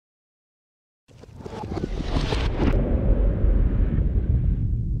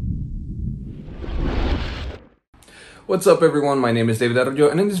What's up everyone, my name is David Arroyo,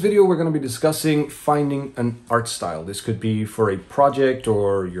 and in this video we're going to be discussing finding an art style. This could be for a project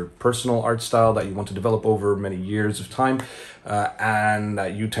or your personal art style that you want to develop over many years of time and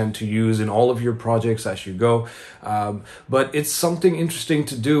that you tend to use in all of your projects as you go. But it's something interesting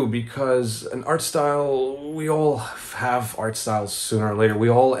to do because an art style, we all have art styles sooner or later. We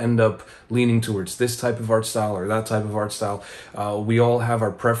all end up leaning towards this type of art style or that type of art style. We all have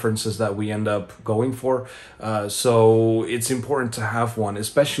our preferences that we end up going for. So it's important to have one,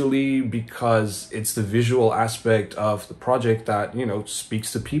 especially because it's the visual aspect of the project that,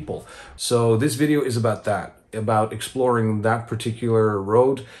 speaks to people. So this video is about that, about exploring that particular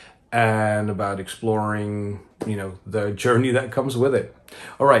road and about exploring, the journey that comes with it.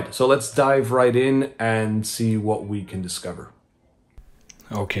 All right, so let's dive right in and see what we can discover.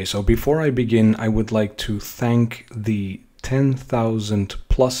 Okay, so before I begin, I would like to thank the 10,000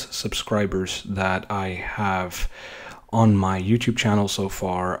 plus subscribers that I have on my YouTube channel so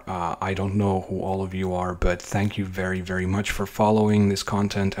far. I don't know who all of you are, but thank you very, very much for following this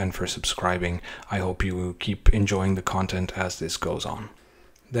content and for subscribing. I hope you keep enjoying the content as this goes on.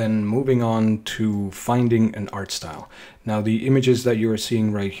 Then moving on to finding an art style. Now the images that you are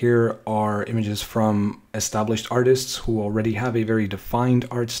seeing right here are images from established artists who already have a very defined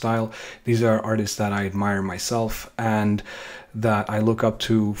art style. These are artists that I admire myself and that I look up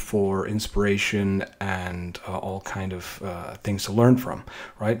to for inspiration and all kind of things to learn from,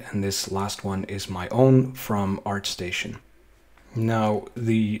 right? And this last one is my own from ArtStation. Now,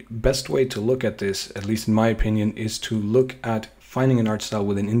 the best way to look at this, at least in my opinion, is to look at finding an art style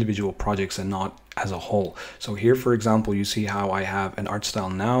within individual projects and not as a whole. So here, for example, you see how I have an art style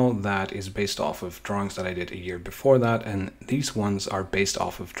now that is based off of drawings that I did a year before that, and these ones are based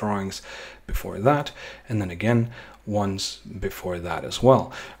off of drawings before that, and then again, ones before that as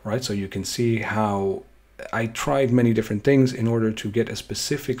well, right? So you can see how I tried many different things in order to get a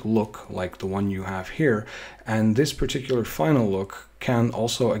specific look like the one you have here. And this particular final look can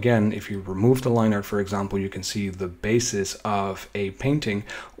also, again, if you remove the line art, for example, you can see the basis of a painting.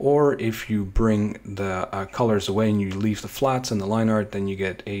 Or if you bring the colors away and you leave the flats and the line art, then you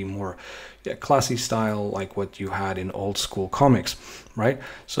get a more classy style like what you had in old school comics, right?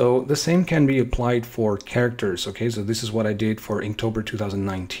 So the same can be applied for characters. Okay, so this is what I did for Inktober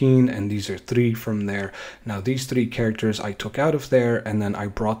 2019, and these are 3 from there. Now these 3 characters I took out of there and then I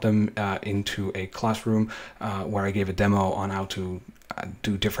brought them into a classroom where I gave a demo on how to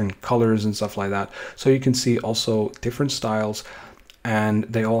do different colors and stuff like that. So you can see also different styles and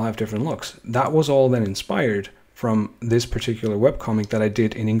they all have different looks. That was all then inspired from this particular webcomic that I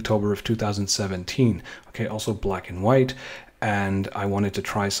did in Inktober of 2017. Okay, also black and white. And I wanted to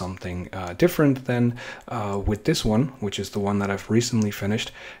try something different than with this one, which is the one that I've recently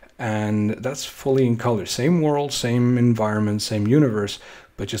finished. And that's fully in color. Same world, same environment, same universe,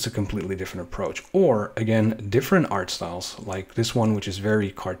 but just a completely different approach. Or again, different art styles like this one, which is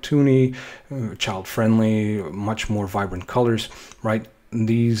very cartoony, child-friendly, much more vibrant colors, right?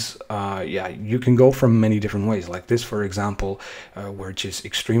 These, you can go from many different ways, like this, for example, which is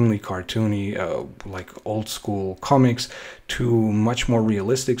extremely cartoony, like old school comics, to much more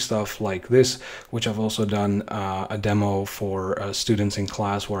realistic stuff like this, which I've also done a demo for students in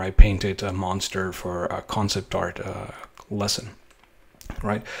class where I painted a monster for a concept art lesson.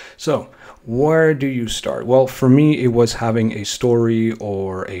 Right, so where do you start? Well, for me, it was having a story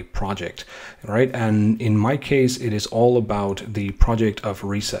or a project, right? And in my case, it is all about the project of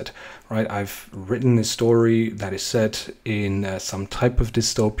Reset, right? I've written a story that is set in some type of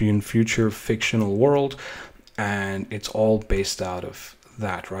dystopian future fictional world, and it's all based out of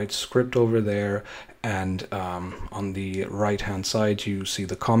that, right? Script over there, and on the right hand side you see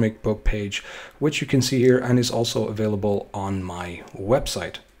the comic book page, which you can see here and is also available on my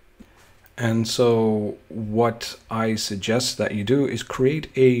website. And so what I suggest that you do is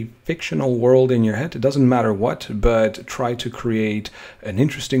create a fictional world in your head. It doesn't matter what, but try to create an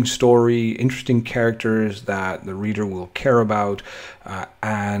interesting story, interesting characters that the reader will care about,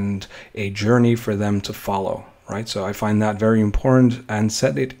 and a journey for them to follow. Right, so I find that very important, and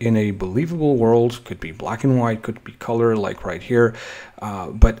set it in a believable world. Could be black and white, could be color like right here,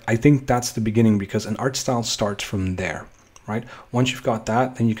 but I think that's the beginning because an art style starts from there, right? Once you've got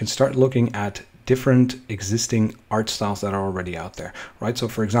that, then you can start looking at different existing art styles that are already out there, right? So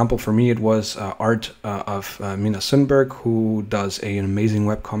for example, for me, it was art of Mina Sundberg, who does an amazing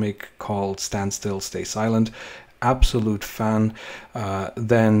webcomic called Stand Still, Stay Silent. Absolute fan.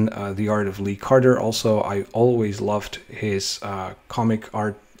 Then the art of Lee Carter. Also, I always loved his comic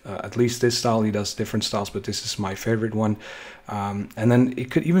art at least this style. He does different styles, but this is my favorite one. And then it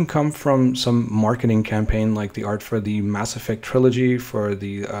could even come from some marketing campaign, like the art for the Mass Effect trilogy, for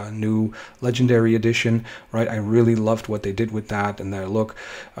the new Legendary Edition, right? I really loved what they did with that and their look.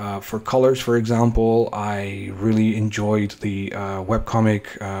 For colors, for example, I really enjoyed the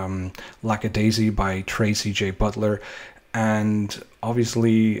webcomic Lackadaisy by Tracy J. Butler, and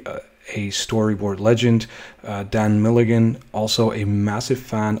obviously a storyboard legend, Dan Milligan, also a massive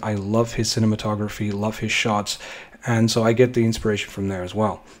fan. I love his cinematography, love his shots, and so I get the inspiration from there as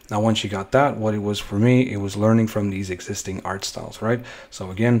well. Now, once you got that, what it was for me, it was learning from these existing art styles, right?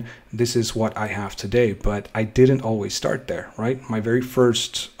 So again, this is what I have today, but I didn't always start there, right? My very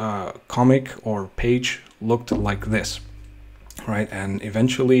first comic or page looked like this. Right, and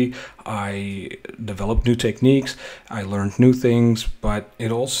eventually I developed new techniques, I learned new things, but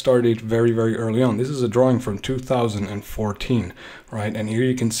it all started very, very early on. This is a drawing from 2014, right? And here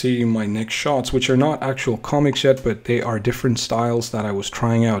you can see my next shots, which are not actual comics yet, but they are different styles that I was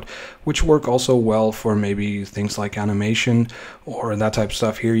trying out, which work also well for maybe things like animation or that type of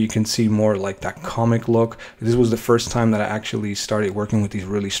stuff. Here you can see more like that comic look. This was the first time that I actually started working with these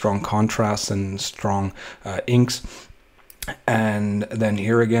really strong contrasts and strong inks. And then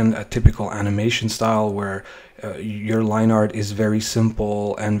here again, a typical animation style where your line art is very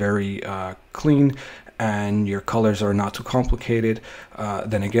simple and very clean, and your colors are not too complicated.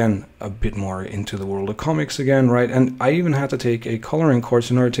 Then again, a bit more into the world of comics again, right? And I even had to take a coloring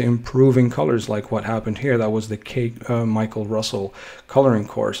course in order to improve in colors, like what happened here. That was the Michael Russell coloring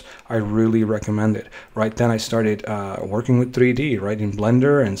course. I really recommend it, right? Then I started working with 3D, right, in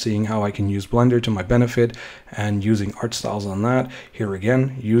Blender, and seeing how I can use Blender to my benefit and using art styles on that. Here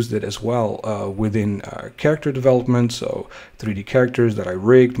again, used it as well within character development, so 3D characters that I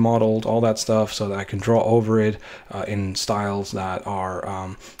rigged, modeled, all that stuff, so that I can draw over it in styles that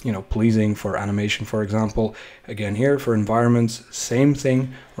are you know, pleasing for animation, for example. Again, here for environments, same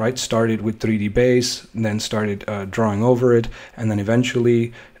thing, right? Started with 3D base, then started drawing over it, and then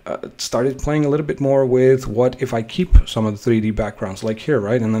eventually started playing a little bit more with what if I keep some of the 3D backgrounds, like here,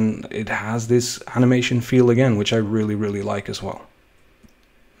 right? And then it has this animation feel again, which I really, really like as well.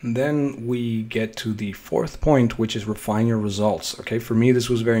 Then we get to the fourth point, which is refine your results. Okay, for me this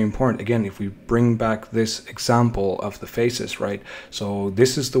was very important. Again, if we bring back this example of the faces, right? So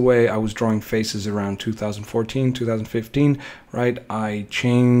this is the way I was drawing faces around 2014, 2015, right? I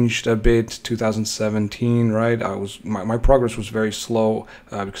changed a bit 2017, right? My progress was very slow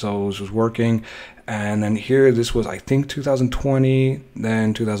because I was working. And then here, this was, I think, 2020,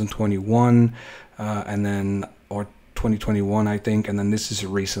 then 2021, and then, or 2021, I think, and then this is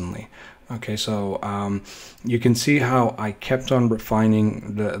recently. Okay, so you can see how I kept on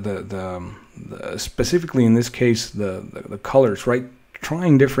refining the specifically in this case the colors, right?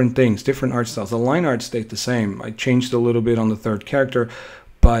 Trying different things, different art styles. The line art stayed the same. I changed a little bit on the third character,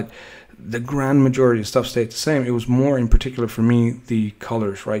 but the grand majority of stuff stayed the same. It was more in particular for me the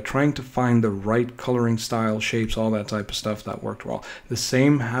colors, right? Trying to find the right coloring style, shapes, all that type of stuff that worked well. The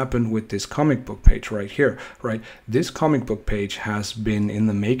same happened with this comic book page right here, right? This comic book page has been in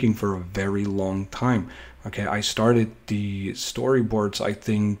the making for a very long time. Okay, I started the storyboards, I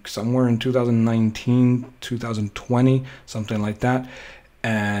think, somewhere in 2019, 2020, something like that.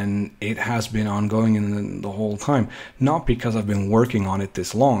 And it has been ongoing in the whole time, not because I've been working on it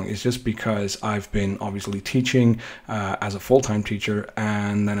this long. It's just because I've been obviously teaching as a full-time teacher,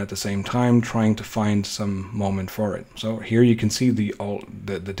 and then at the same time trying to find some moment for it. So here you can see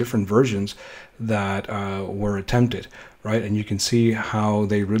the different versions that were attempted, right? And you can see how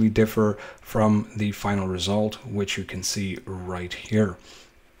they really differ from the final result, which you can see right here.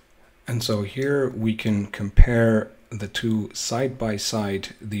 And so here we can compare the two side by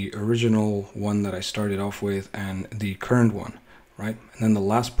side, the original one that I started off with and the current one, right? And then the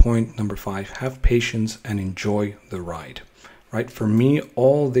last point, number 5, have patience and enjoy the ride, right? For me,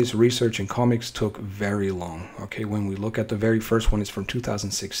 all this research in comics took very long. Okay, when we look at the very first one, it's from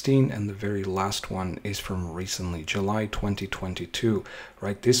 2016, and the very last one is from recently, July 2022,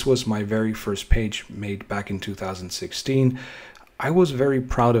 right? This was my very first page made back in 2016. I was very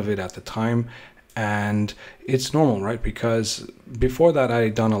proud of it at the time. And it's normal, right? Because before that I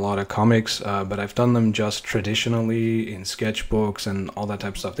had done a lot of comics, but I've done them just traditionally in sketchbooks and all that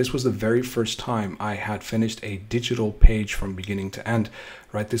type of stuff. This was the very first time I had finished a digital page from beginning to end,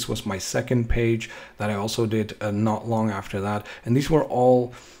 right? This was my second page that I also did not long after that. And these were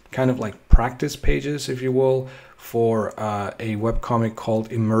all kind of like practice pages, if you will, for a webcomic called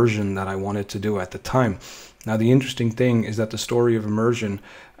Immersion that I wanted to do at the time. Now, the interesting thing is that the story of Immersion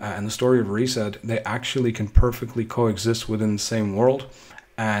and the story of Reset, they actually can perfectly coexist within the same world.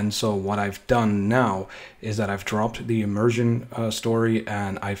 And so what I've done now is that I've dropped the immersion story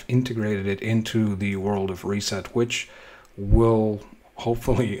and I've integrated it into the world of Reset, which will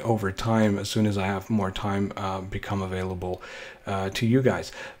hopefully over time, as soon as I have more time, become available to you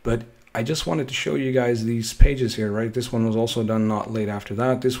guys. But I just wanted to show you guys these pages here, right? This one was also done not late after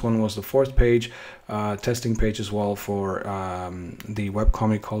that. This one was the 4th page, testing page as well for the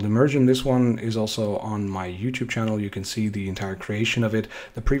webcomic called Immersion. This one is also on my YouTube channel. You can see the entire creation of it.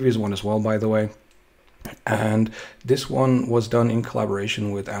 The previous one as well, by the way. And this one was done in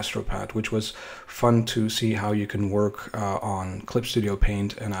collaboration with AstroPad, which was fun to see how you can work on Clip Studio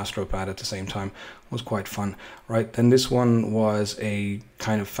Paint and AstroPad at the same time. It was quite fun, right? Then this one was a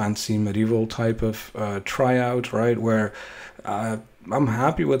kind of fancy medieval type of tryout, right? Where I'm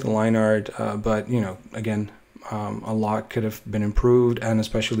happy with the line art, but you know, again, a lot could have been improved, and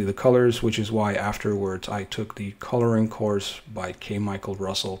especially the colors, which is why afterwards I took the coloring course by K. Michael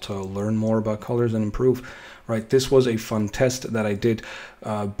Russell to learn more about colors and improve. Right, this was a fun test that I did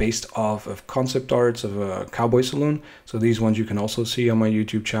based off of concept arts of a cowboy saloon. So these ones you can also see on my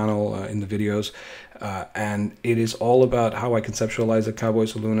YouTube channel in the videos. And it is all about how I conceptualize a cowboy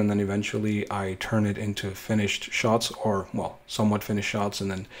saloon, and then eventually I turn it into finished shots, or well, somewhat finished shots. And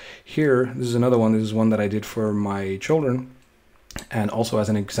then here, this is another one. This is one that I did for my children, and also as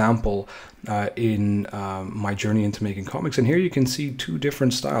an example in my journey into making comics. And here you can see 2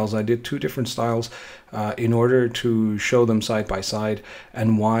 different styles. I did 2 different styles in order to show them side by side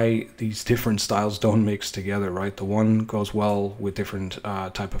and why these different styles don't mix together, right? The one goes well with different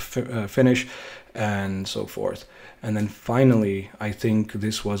type of finish and so forth. And then finally, I think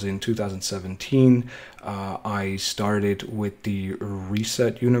this was in 2017, I started with the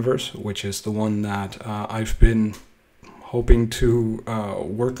Reset universe, which is the one that I've been hoping to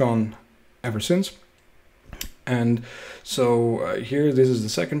work on ever since. And so here, this is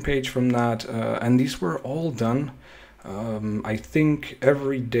the 2nd page from that, and these were all done. I think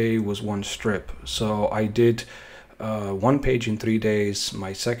every day was 1 strip. So I did 1 page in 3 days.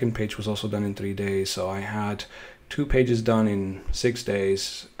 My 2nd page was also done in 3 days. So I had 2 pages done in 6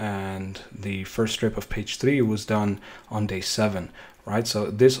 days, and the first strip of page 3 was done on day 7, right?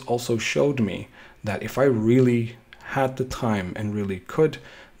 So this also showed me that if I really had the time and really could,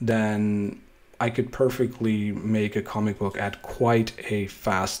 then I could perfectly make a comic book at quite a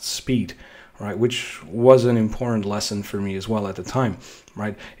fast speed, right? Which was an important lesson for me as well at the time,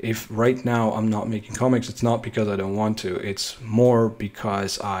 right? If right now I'm not making comics, it's not because I don't want to, it's more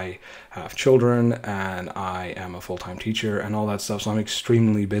because I have children and I am a full-time teacher and all that stuff, so I'm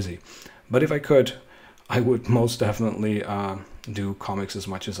extremely busy. But if I could, I would most definitely do comics as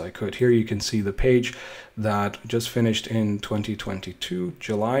much as I could. Here you can see the page that just finished in 2022,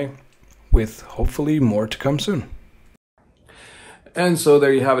 July, with hopefully more to come soon. And so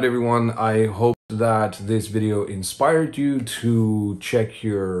there you have it, everyone. I hope that this video inspired you to check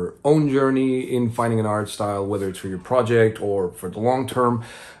your own journey in finding an art style, whether it's for your project or for the long term.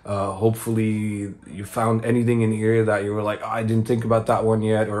 Hopefully you found anything in here that you were like, oh, I didn't think about that one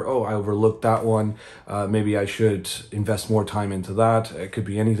yet, or oh, I overlooked that one. Maybe I should invest more time into that. It could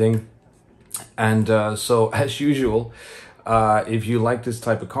be anything. And so as usual, if you like this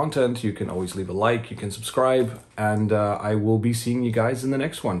type of content, you can always leave a like, you can subscribe, and I will be seeing you guys in the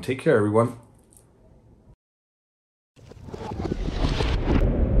next one. Take care, everyone.